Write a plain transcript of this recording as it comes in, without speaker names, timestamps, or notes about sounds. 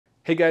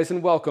Hey guys,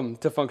 and welcome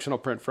to Functional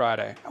Print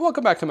Friday. And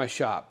welcome back to my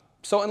shop.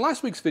 So in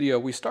last week's video,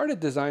 we started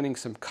designing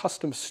some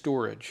custom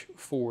storage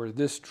for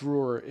this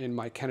drawer in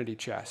my Kennedy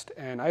chest.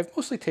 And I have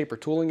mostly taper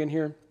tooling in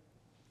here.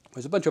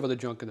 There's a bunch of other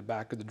junk in the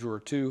back of the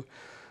drawer too.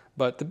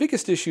 But the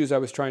biggest issues I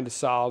was trying to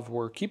solve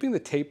were keeping the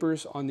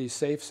tapers on these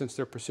safe since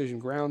they're precision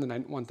ground and I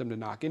didn't want them to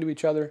knock into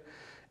each other.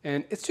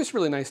 And it's just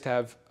really nice to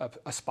have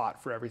a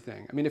spot for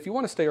everything. I mean, if you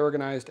want to stay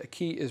organized, a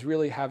key is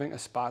really having a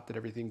spot that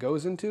everything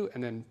goes into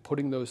and then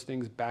putting those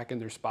things back in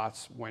their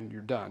spots when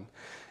you're done.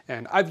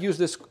 And I've used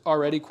this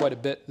already quite a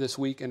bit this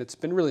week, and it's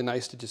been really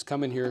nice to just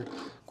come in here,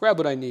 grab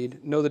what I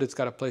need, know that it's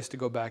got a place to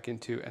go back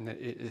into, and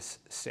that it is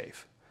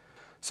safe.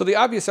 So the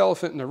obvious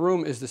elephant in the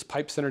room is this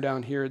pipe center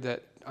down here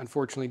that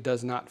unfortunately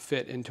does not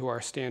fit into our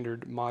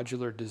standard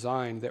modular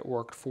design that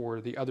worked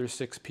for the other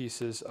 6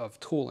 pieces of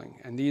tooling.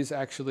 And these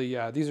actually,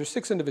 these are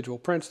 6 individual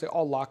prints. They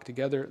all lock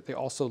together. They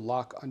also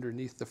lock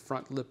underneath the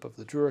front lip of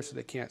the drawer so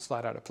they can't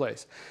slide out of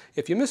place.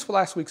 If you missed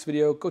last week's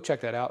video, go check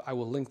that out. I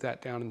will link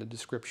that down in the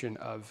description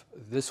of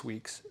this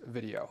week's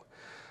video.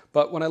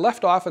 But when I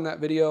left off in that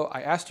video,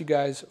 I asked you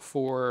guys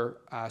for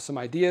some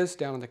ideas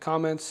down in the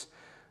comments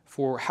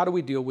for how do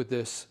we deal with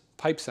this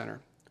pipe center.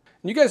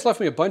 And you guys left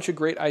me a bunch of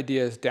great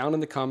ideas down in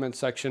the comment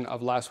section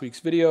of last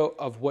week's video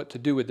of what to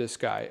do with this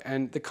guy.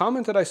 And the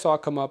comment that I saw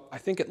come up, I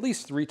think at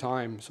least 3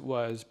 times,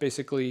 was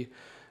basically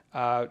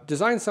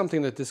design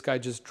something that this guy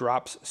just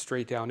drops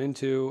straight down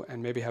into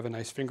and maybe have a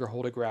nice finger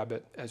hole to grab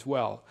it as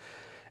well.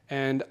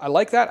 And I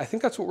like that. I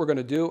think that's what we're going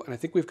to do. And I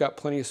think we've got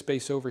plenty of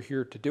space over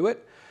here to do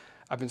it.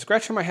 I've been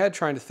scratching my head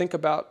trying to think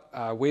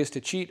about ways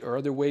to cheat or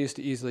other ways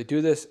to easily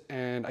do this,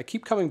 and I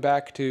keep coming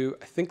back to,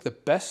 I think the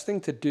best thing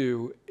to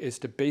do is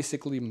to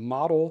basically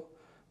model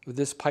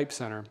this pipe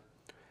center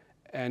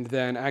and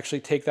then actually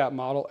take that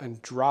model and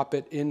drop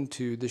it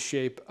into the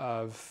shape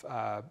of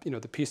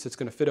the piece that's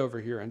going to fit over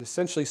here and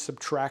essentially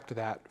subtract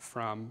that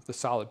from the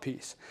solid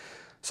piece.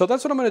 So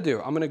that's what I'm going to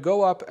do. I'm going to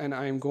go up and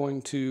I'm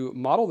going to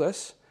model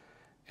this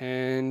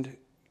and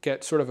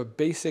get sort of a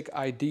basic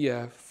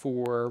idea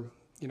for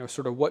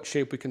sort of what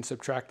shape we can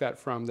subtract that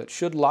from that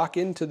should lock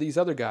into these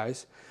other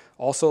guys,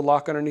 also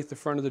lock underneath the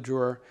front of the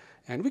drawer,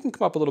 and we can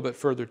come up a little bit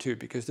further too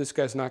because this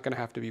guy's not going to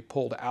have to be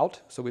pulled out,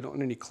 so we don't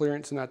want any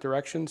clearance in that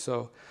direction.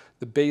 So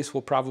the base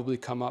will probably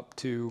come up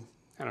to,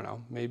 I don't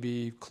know,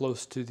 maybe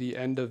close to the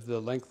end of the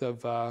length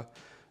of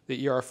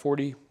the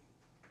ER40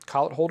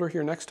 collet holder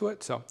here next to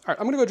it. So, all right,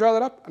 I'm going to go draw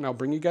that up and I'll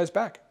bring you guys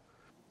back.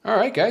 All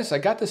right, guys, I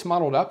got this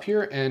modeled up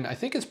here, and I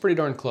think it's pretty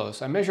darn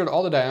close. I measured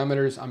all the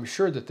diameters. I'm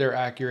sure that they're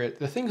accurate.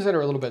 The things that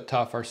are a little bit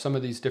tough are some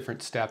of these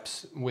different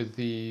steps with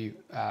the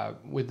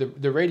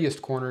radius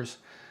corners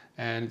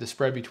and the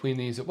spread between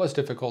these. It was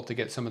difficult to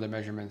get some of the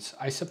measurements.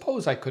 I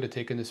suppose I could have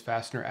taken this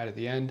fastener out at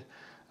the end,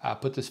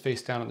 put this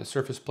face down on the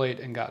surface plate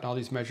and gotten all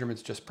these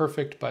measurements just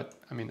perfect. But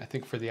I mean, I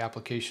think for the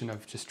application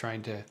of just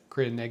trying to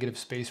create a negative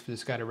space for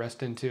this guy to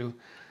rest into,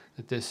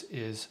 that this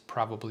is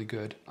probably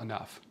good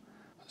enough.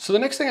 So the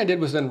next thing I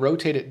did was then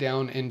rotate it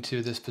down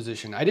into this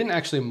position. I didn't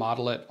actually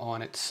model it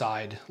on its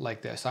side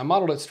like this. I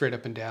modeled it straight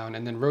up and down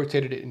and then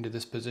rotated it into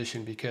this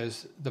position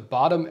because the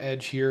bottom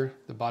edge here,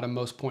 the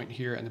bottommost point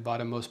here, and the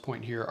bottommost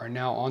point here are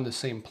now on the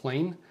same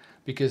plane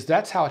because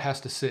that's how it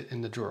has to sit in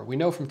the drawer. We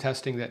know from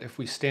testing that if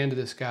we stand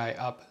this guy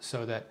up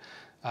so that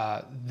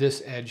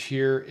this edge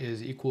here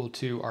is equal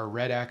to our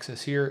red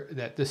axis here,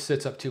 that this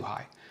sits up too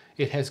high.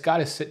 It has got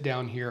to sit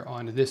down here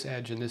on this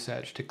edge and this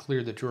edge to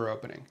clear the drawer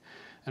opening.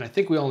 And I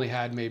think we only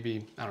had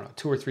maybe, I don't know,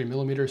 2 or 3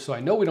 millimeters, so I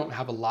know we don't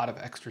have a lot of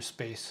extra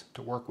space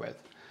to work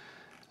with.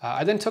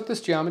 I then took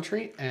this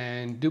geometry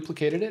and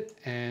duplicated it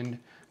and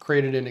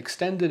created an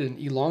extended and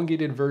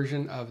elongated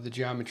version of the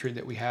geometry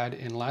that we had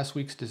in last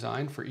week's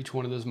design for each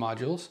one of those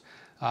modules.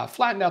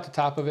 Flattened out the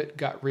top of it,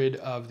 got rid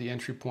of the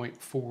entry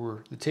point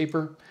for the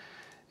taper.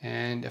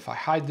 And if I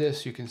hide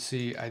this, you can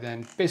see I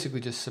then basically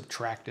just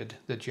subtracted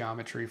the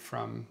geometry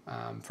from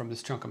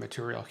this chunk of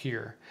material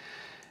here.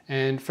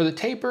 And for the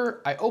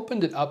taper, I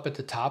opened it up at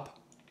the top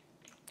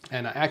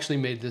and I actually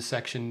made this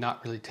section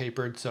not really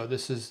tapered. So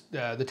this is,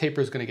 the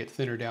taper is going to get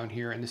thinner down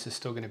here and this is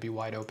still going to be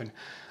wide open.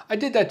 I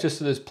did that just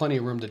so there's plenty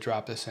of room to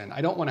drop this in. I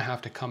don't want to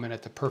have to come in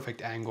at the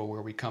perfect angle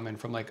where we come in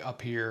from like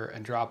up here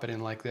and drop it in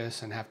like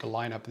this and have to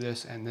line up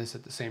this and this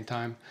at the same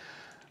time.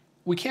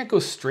 We can't go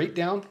straight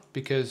down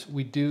because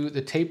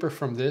the taper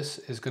from this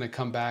is going to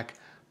come back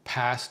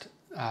past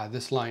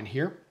this line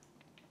here,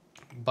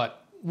 but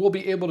we'll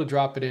be able to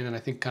drop it in and I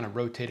think kind of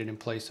rotate it in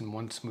place in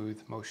one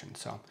smooth motion.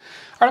 So, all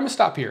right, I'm gonna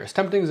stop here. As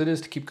tempting as it is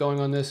to keep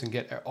going on this and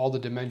get all the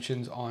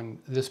dimensions on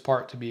this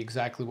part to be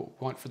exactly what we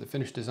want for the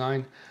finished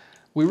design,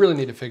 we really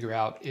need to figure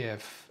out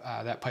if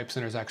that pipe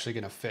center is actually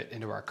gonna fit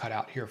into our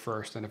cutout here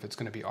first and if it's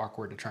gonna be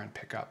awkward to try and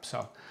pick up. So,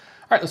 all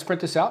right, let's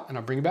print this out and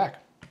I'll bring you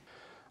back.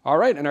 All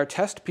right, and our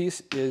test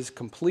piece is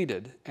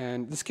completed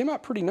and this came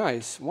out pretty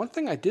nice. One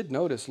thing I did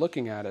notice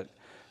looking at it,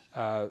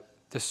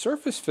 the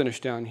surface finish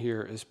down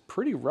here is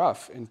pretty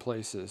rough in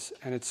places,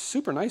 and it's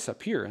super nice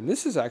up here. And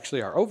this is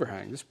actually our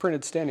overhang. This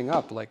printed standing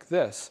up like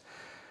this.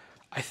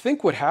 I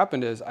think what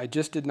happened is I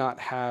just did not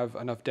have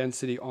enough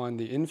density on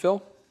the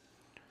infill.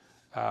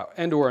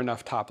 and or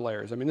enough top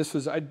layers. I mean,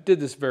 I did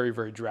this very,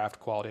 very draft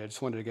quality. I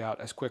just wanted to get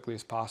out as quickly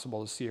as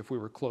possible to see if we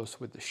were close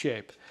with the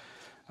shape.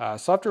 So I'll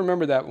have to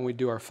remember that when we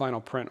do our final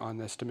print on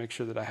this to make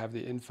sure that I have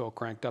the infill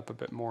cranked up a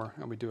bit more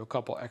and we do a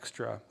couple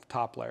extra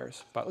top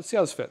layers. But let's see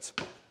how this fits.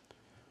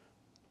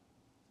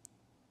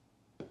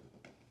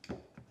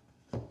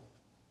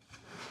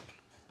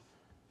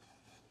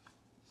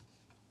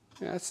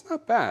 Yeah, it's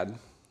not bad.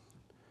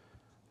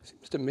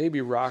 Seems to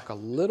maybe rock a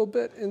little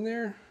bit in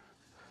there.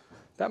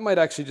 That might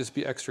actually just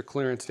be extra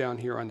clearance down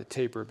here on the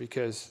taper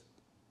because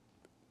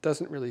it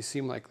doesn't really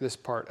seem like this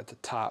part at the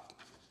top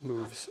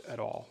moves at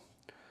all.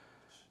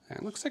 And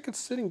it looks like it's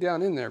sitting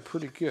down in there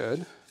pretty good.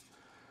 Let's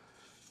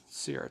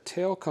see, our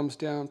tail comes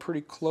down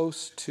pretty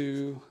close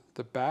to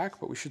the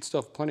back, but we should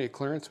still have plenty of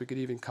clearance. We could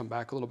even come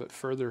back a little bit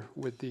further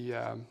with the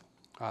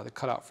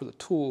cutout for the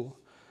tool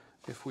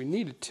if we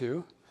needed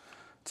to.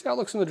 Let's see how it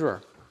looks in the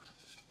drawer.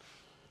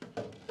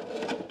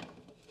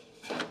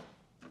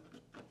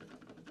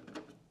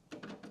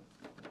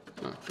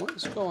 What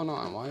is going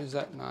on? Why is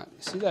that not?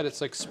 You see that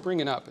it's like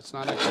springing up. It's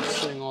not actually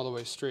sitting all the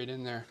way straight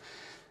in there.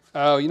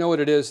 Oh, you know what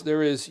it is?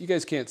 There is, you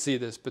guys can't see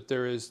this, but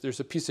there's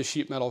a piece of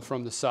sheet metal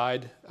from the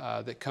side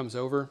that comes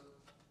over,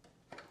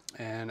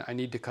 and I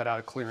need to cut out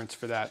a clearance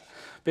for that.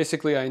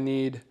 Basically, I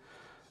need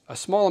a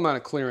small amount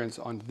of clearance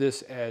on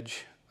this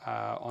edge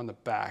on the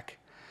back.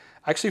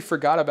 I actually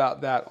forgot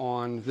about that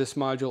on this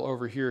module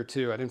over here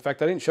too. In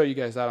fact, I didn't show you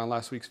guys that on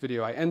last week's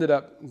video. I ended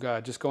up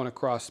just going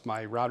across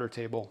my router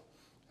table,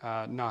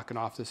 knocking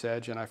off this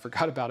edge, and I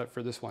forgot about it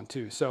for this one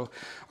too. So, all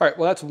right,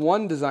 well, that's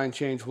one design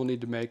change we'll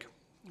need to make.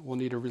 We'll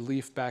need a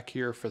relief back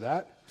here for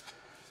that.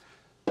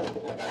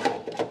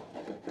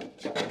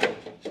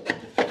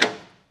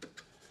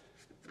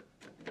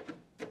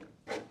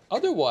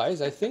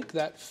 Otherwise, I think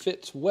that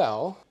fits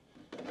well,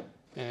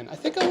 and I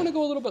think I want to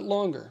go a little bit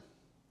longer.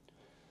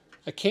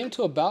 I came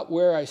to about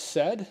where I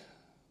said,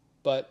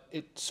 but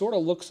it sort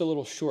of looks a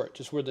little short,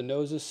 just where the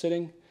nose is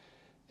sitting.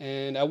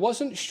 And I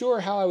wasn't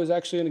sure how I was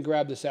actually going to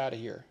grab this out of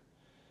here.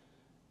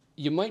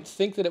 You might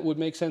think that it would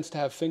make sense to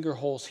have finger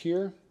holes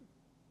here,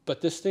 but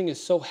this thing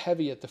is so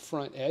heavy at the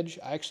front edge,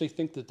 I actually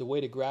think that the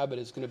way to grab it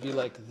is going to be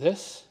like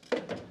this.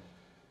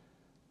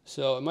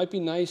 So it might be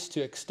nice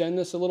to extend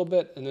this a little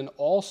bit and then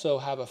also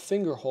have a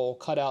finger hole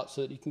cut out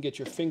so that you can get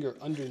your finger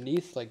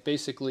underneath, like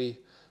basically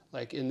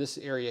like in this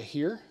area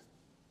here.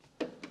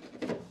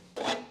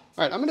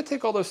 All right, I'm going to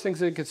take all those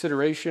things into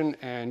consideration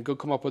and go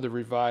come up with a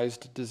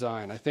revised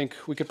design. I think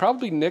we could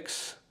probably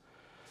nix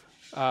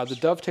the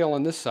dovetail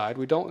on this side.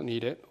 We don't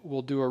need it.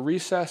 We'll do a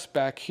recess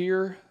back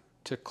here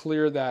to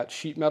clear that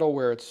sheet metal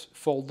where it's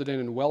folded in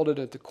and welded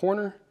at the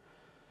corner.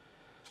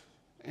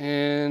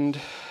 And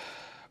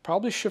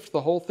probably shift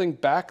the whole thing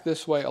back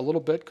this way a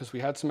little bit because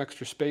we had some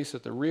extra space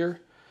at the rear.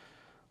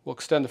 We'll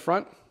extend the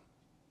front,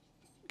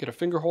 get a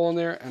finger hole in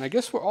there, and I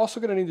guess we're also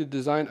going to need to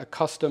design a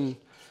custom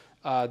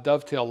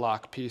dovetail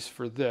lock piece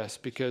for this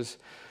because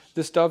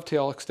this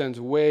dovetail extends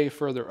way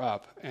further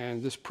up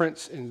and this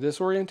prints in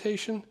this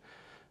orientation.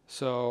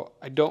 So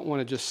I don't want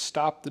to just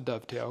stop the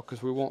dovetail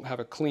because we won't have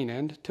a clean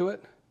end to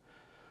it.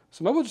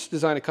 So maybe we'll just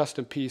design a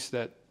custom piece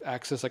that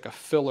acts as like a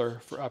filler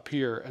for up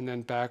here and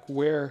then back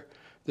where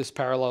this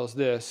parallels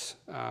this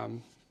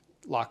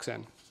locks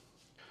in.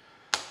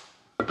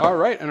 All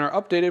right, and our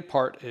updated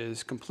part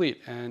is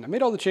complete. And I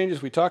made all the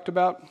changes we talked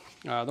about.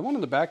 The one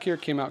in the back here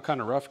came out kind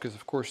of rough because,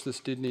 of course, this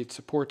did need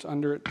supports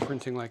under it,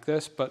 printing like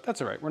this, but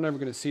that's all right. We're never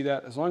going to see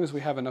that. As long as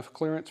we have enough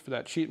clearance for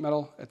that sheet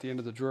metal at the end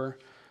of the drawer,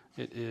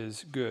 it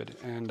is good.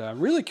 And I'm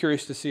really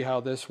curious to see how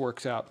this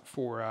works out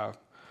for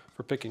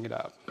picking it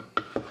up.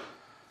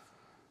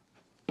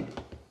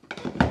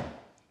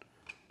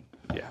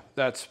 Yeah,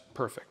 that's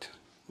perfect.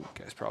 You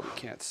guys probably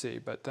can't see,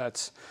 but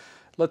that's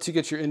lets you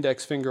get your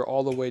index finger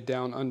all the way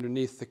down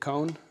underneath the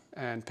cone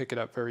and pick it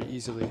up very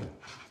easily,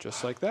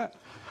 just like that.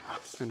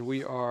 And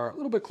we are a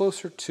little bit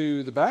closer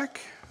to the back.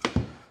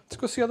 Let's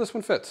go see how this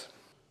one fits.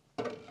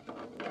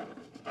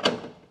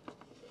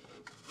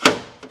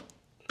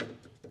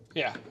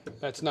 Yeah,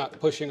 that's not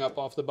pushing up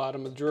off the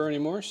bottom of the drawer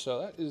anymore, so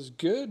that is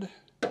good.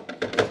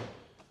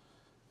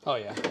 Oh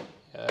yeah,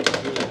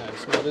 that's really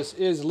nice. Now this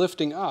is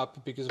lifting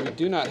up because we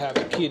do not have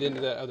it keyed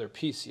into that other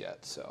piece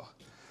yet, so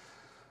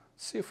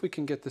let's see if we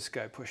can get this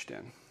guy pushed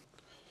in.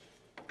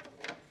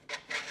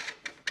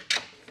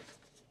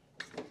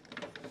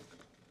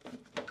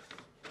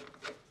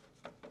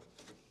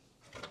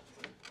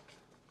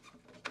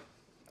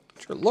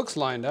 Sure, it looks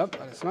lined up,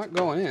 but it's not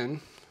going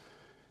in.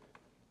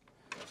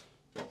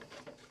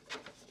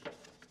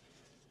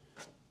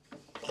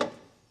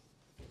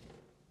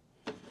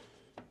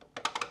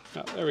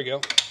 Oh, there we go.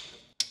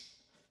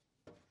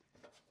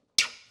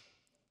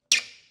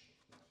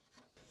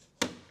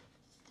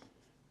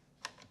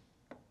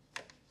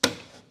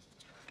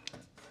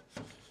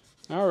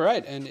 All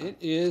right, and it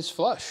is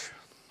flush.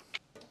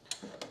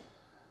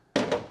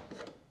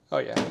 Oh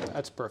yeah,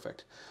 that's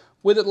perfect.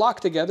 With it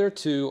locked together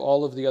to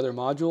all of the other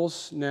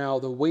modules, now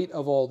the weight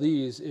of all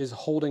these is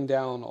holding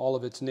down all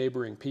of its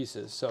neighboring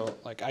pieces. So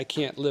like I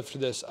can't lift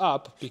this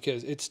up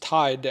because it's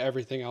tied to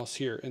everything else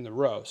here in the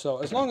row. So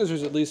as long as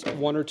there's at least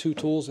 1 or 2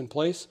 tools in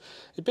place,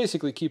 it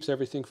basically keeps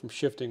everything from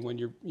shifting when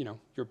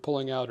you're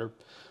pulling out or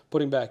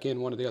putting back in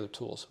one of the other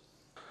tools.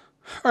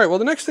 All right, well,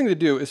 the next thing to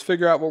do is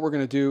figure out what we're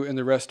going to do in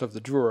the rest of the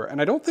drawer.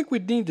 And I don't think we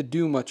need to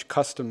do much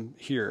custom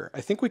here.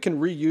 I think we can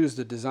reuse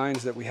the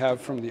designs that we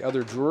have from the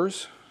other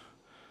drawers.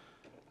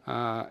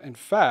 In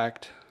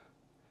fact,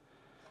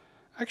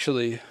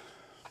 actually,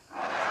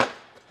 I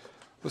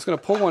was going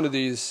to pull one of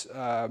these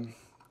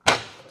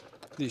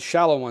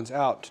shallow ones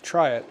out to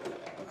try it,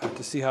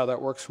 to see how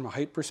that works from a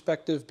height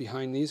perspective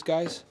behind these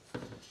guys.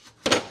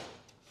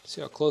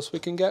 See how close we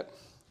can get.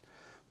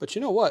 But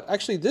you know what?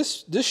 Actually,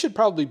 this should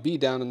probably be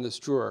down in this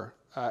drawer.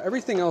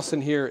 Everything else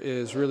in here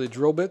is really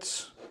drill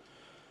bits.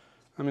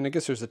 I mean, I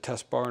guess there's a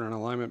test bar and an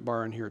alignment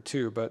bar in here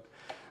too, but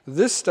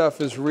this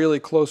stuff is really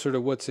closer to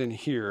what's in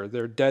here.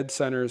 They're dead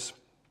centers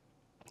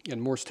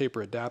and Morse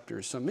taper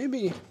adapters. So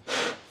maybe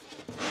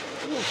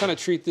we'll kind of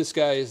treat this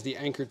guy as the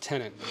anchor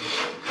tenant.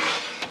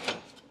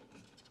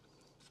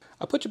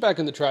 I'll put you back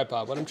in the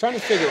tripod. What I'm trying to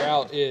figure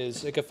out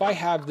is, like, if I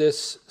have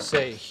this,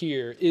 say,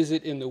 here, is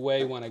it in the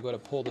way when I go to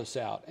pull this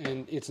out?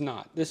 And it's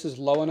not. This is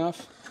low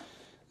enough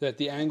that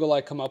the angle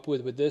I come up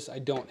with this, I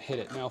don't hit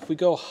it. Now, if we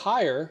go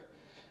higher,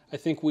 I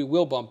think we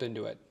will bump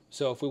into it.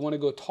 So if we want to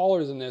go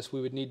taller than this,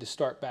 we would need to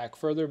start back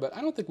further, but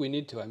I don't think we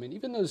need to. I mean,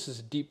 even though this is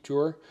a deep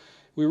drawer,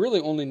 we really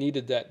only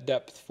needed that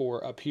depth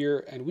for up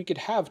here, and we could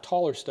have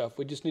taller stuff.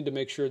 We just need to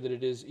make sure that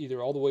it is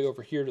either all the way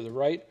over here to the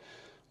right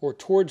or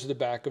towards the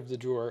back of the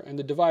drawer, and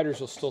the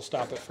dividers will still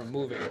stop it from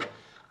moving.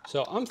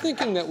 So I'm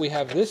thinking that we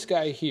have this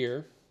guy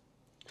here,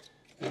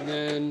 and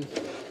then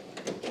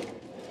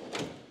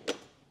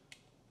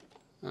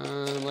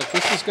like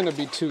this is going to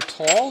be too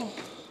tall,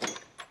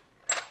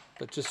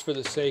 but just for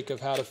the sake of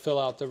how to fill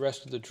out the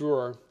rest of the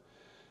drawer,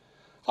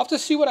 I'll have to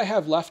see what I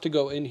have left to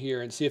go in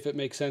here and see if it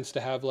makes sense to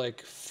have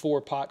like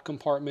 4 pot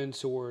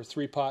compartments or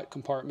 3 pot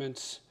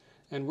compartments.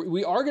 And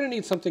we are going to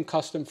need something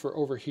custom for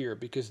over here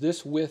because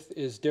this width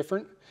is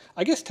different.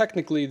 I guess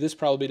technically this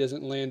probably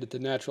doesn't land at the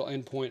natural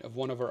endpoint of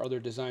one of our other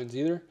designs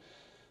either.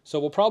 So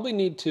we'll probably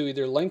need to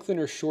either lengthen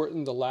or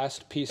shorten the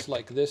last piece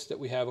like this that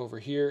we have over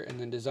here and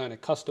then design a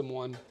custom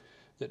one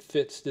that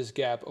fits this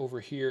gap over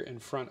here in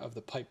front of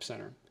the pipe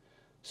center.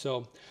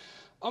 So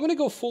I'm going to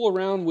go full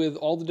around with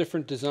all the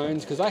different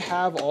designs because I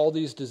have all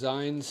these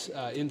designs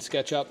in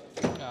SketchUp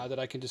that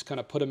I can just kind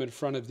of put them in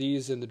front of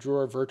these in the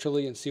drawer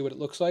virtually and see what it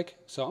looks like.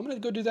 So I'm going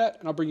to go do that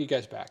and I'll bring you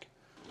guys back.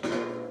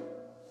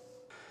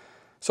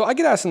 So I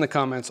get asked in the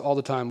comments all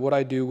the time what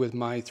I do with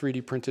my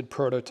 3D printed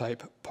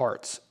prototype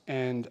parts.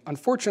 And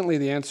unfortunately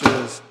the answer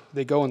is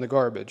they go in the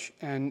garbage.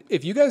 And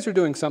if you guys are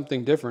doing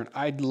something different,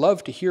 I'd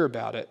love to hear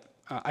about it.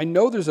 I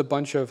know there's a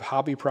bunch of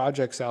hobby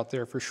projects out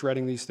there for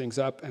shredding these things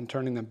up and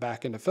turning them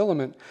back into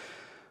filament,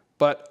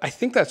 but I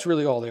think that's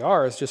really all they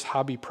are, is just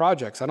hobby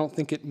projects. I don't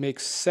think it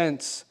makes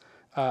sense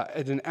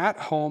at an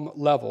at-home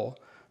level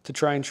to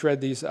try and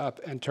shred these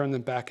up and turn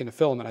them back into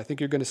filament. I think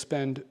you're going to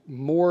spend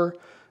more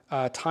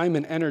time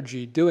and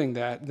energy doing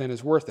that than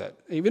is worth it.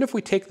 Even if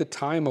we take the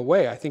time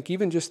away, I think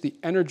even just the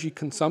energy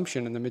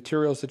consumption and the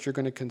materials that you're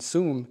going to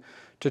consume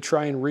to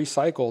try and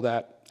recycle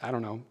that, I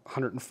don't know,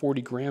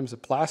 140 grams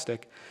of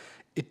plastic,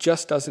 it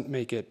just doesn't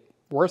make it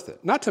worth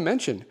it. Not to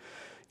mention,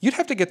 you'd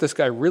have to get this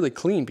guy really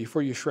clean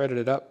before you shredded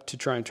it up to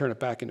try and turn it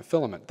back into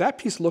filament. That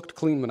piece looked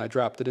clean when I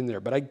dropped it in there,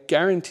 but I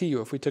guarantee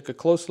you if we took a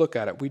close look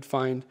at it, we'd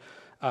find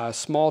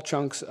small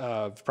chunks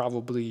of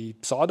probably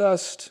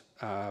sawdust,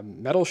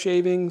 metal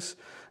shavings,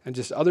 and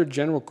just other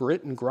general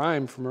grit and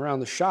grime from around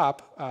the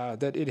shop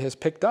that it has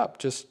picked up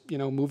just,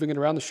 moving it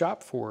around the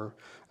shop for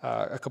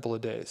a couple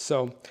of days.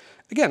 So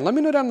again, let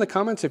me know down in the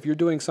comments if you're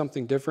doing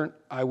something different.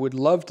 I would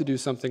love to do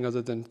something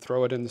other than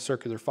throw it in the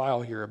circular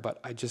file here, but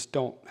I just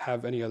don't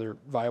have any other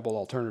viable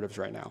alternatives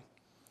right now.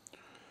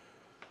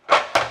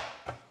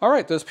 All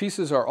right, those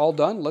pieces are all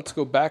done. Let's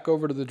go back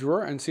over to the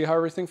drawer and see how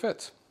everything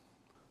fits.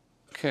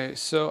 Okay,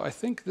 so I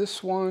think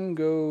this one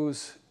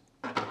goes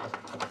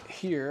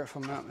here, if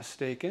I'm not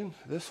mistaken.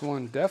 This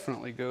one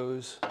definitely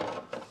goes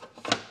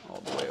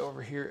all the way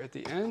over here at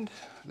the end.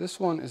 This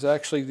one is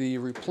actually the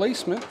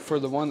replacement for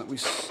the one that we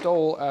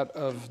stole out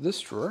of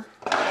this drawer.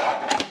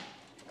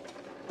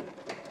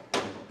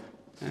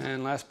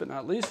 And last but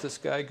not least, this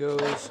guy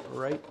goes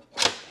right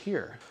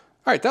here.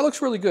 All right, that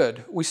looks really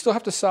good. We still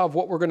have to solve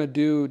what we're going to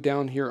do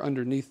down here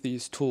underneath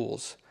these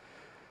tools.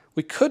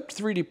 We could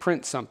 3D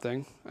print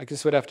something. I guess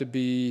it would have to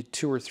be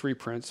 2 or 3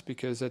 prints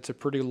because that's a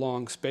pretty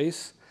long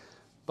space.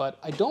 But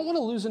I don't want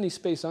to lose any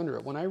space under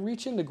it. When I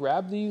reach in to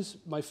grab these,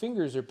 my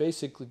fingers are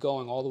basically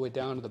going all the way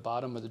down to the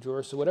bottom of the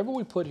drawer. So whatever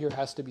we put here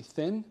has to be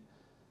thin,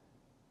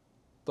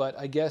 but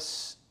I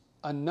guess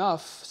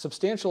enough,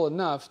 substantial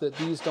enough that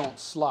these don't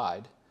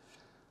slide.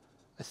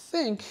 I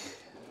think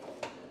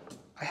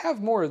I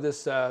have more of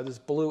this, this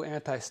blue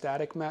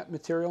anti-static mat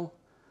material.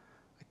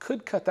 I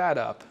could cut that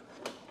up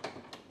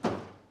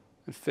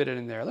and fit it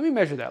in there. Let me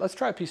measure that. Let's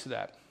try a piece of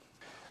that.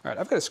 All right,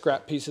 I've got a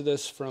scrap piece of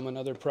this from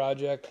another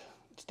project.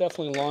 It's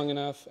definitely long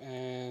enough,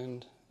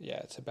 and yeah,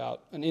 it's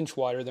about an inch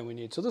wider than we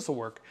need, so this will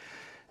work.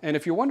 And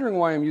if you're wondering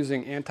why I'm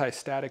using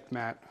anti-static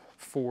mat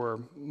for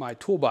my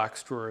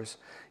toolbox drawers,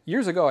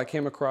 years ago I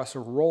came across a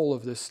roll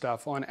of this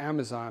stuff on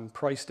Amazon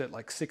priced at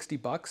like 60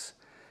 bucks.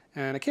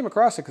 And I came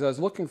across it because I was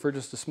looking for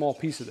just a small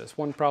piece of this,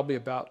 one probably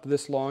about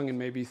this long and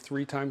maybe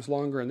 3 times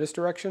longer in this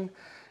direction.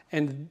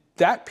 And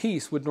that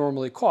piece would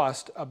normally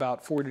cost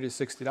about $40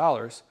 to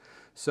 $60.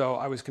 So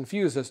I was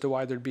confused as to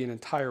why there'd be an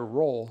entire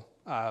roll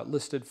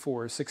listed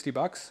for 60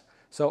 bucks.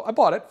 So I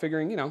bought it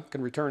figuring, you know,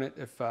 can return it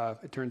if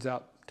it turns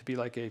out to be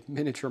like a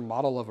miniature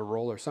model of a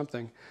roll or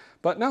something.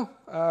 But no,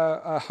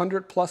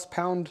 100+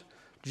 pound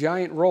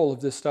giant roll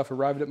of this stuff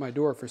arrived at my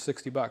door for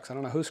 60 bucks. I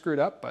don't know who screwed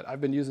up, but I've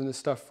been using this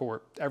stuff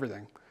for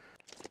everything.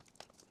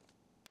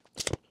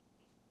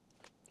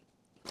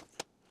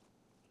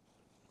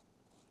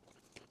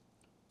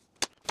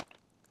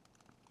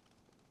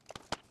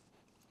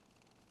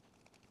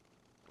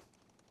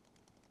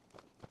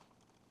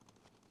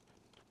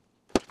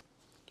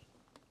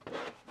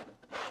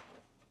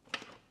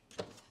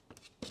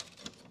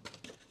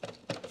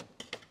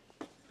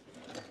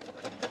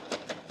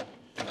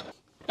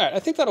 All right, I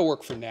think that'll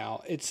work for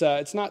now. It's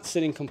not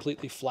sitting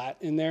completely flat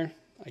in there.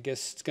 I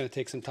guess it's going to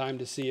take some time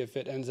to see if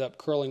it ends up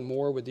curling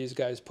more with these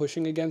guys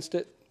pushing against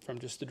it from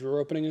just the drawer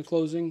opening and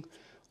closing,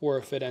 or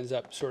if it ends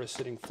up sort of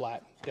sitting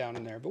flat down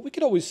in there. But we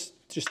could always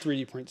just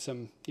 3D print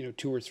some, you know,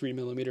 2 or 3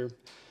 millimeter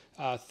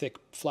thick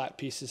flat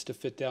pieces to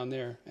fit down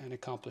there and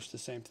accomplish the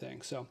same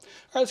thing. So, all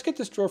right, let's get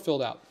this drawer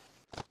filled out.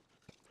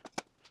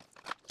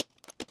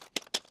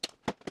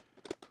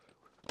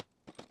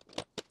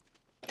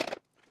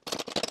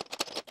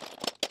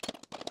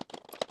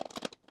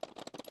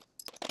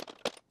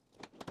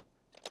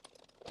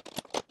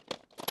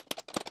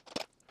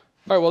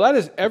 All right, well, that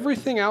is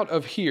everything out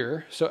of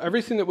here. So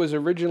everything that was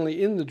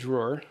originally in the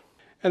drawer.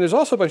 And there's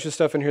also a bunch of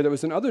stuff in here that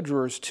was in other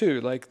drawers too.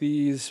 Like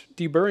these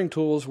deburring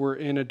tools were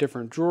in a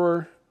different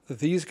drawer.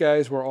 These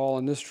guys were all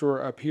in this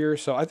drawer up here.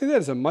 So I think that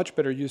is a much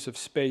better use of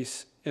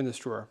space in this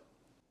drawer.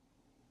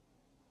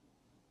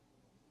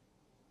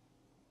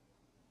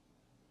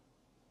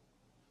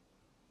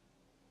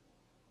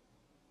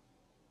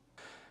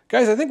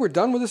 Guys, I think we're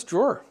done with this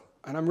drawer.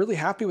 And I'm really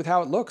happy with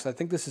how it looks. I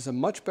think this is a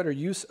much better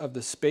use of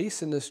the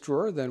space in this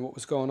drawer than what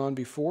was going on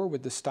before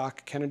with the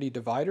stock Kennedy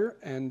divider.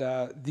 And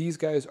these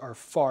guys are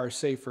far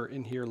safer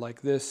in here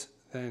like this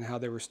than how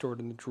they were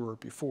stored in the drawer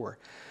before.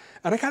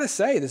 And I gotta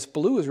say, this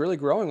blue is really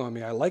growing on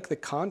me. I like the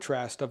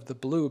contrast of the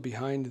blue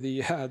behind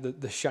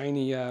the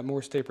shiny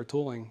Morse taper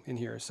tooling in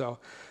here. So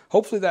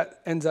hopefully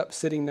that ends up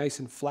sitting nice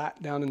and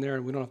flat down in there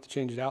and we don't have to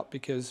change it out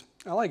because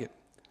I like it.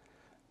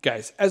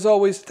 Guys, as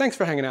always, thanks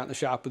for hanging out in the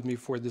shop with me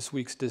for this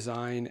week's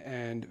design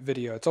and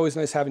video. It's always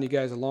nice having you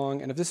guys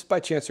along. And if this is by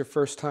chance your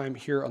first time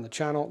here on the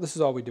channel, this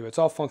is all we do. It's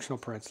all functional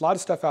prints. A lot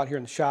of stuff out here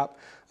in the shop,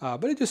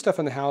 but I do stuff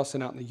in the house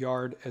and out in the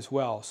yard as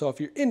well. So if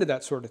you're into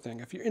that sort of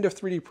thing, if you're into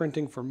 3D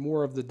printing for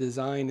more of the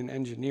design and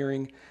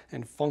engineering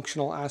and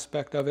functional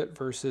aspect of it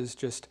versus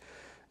just,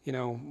 you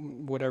know,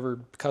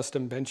 whatever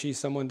custom benchy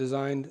someone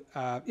designed,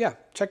 yeah,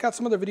 check out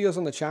some other videos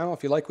on the channel.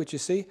 If you like what you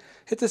see,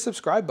 hit the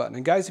subscribe button.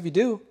 And guys, if you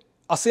do,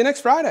 I'll see you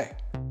next Friday.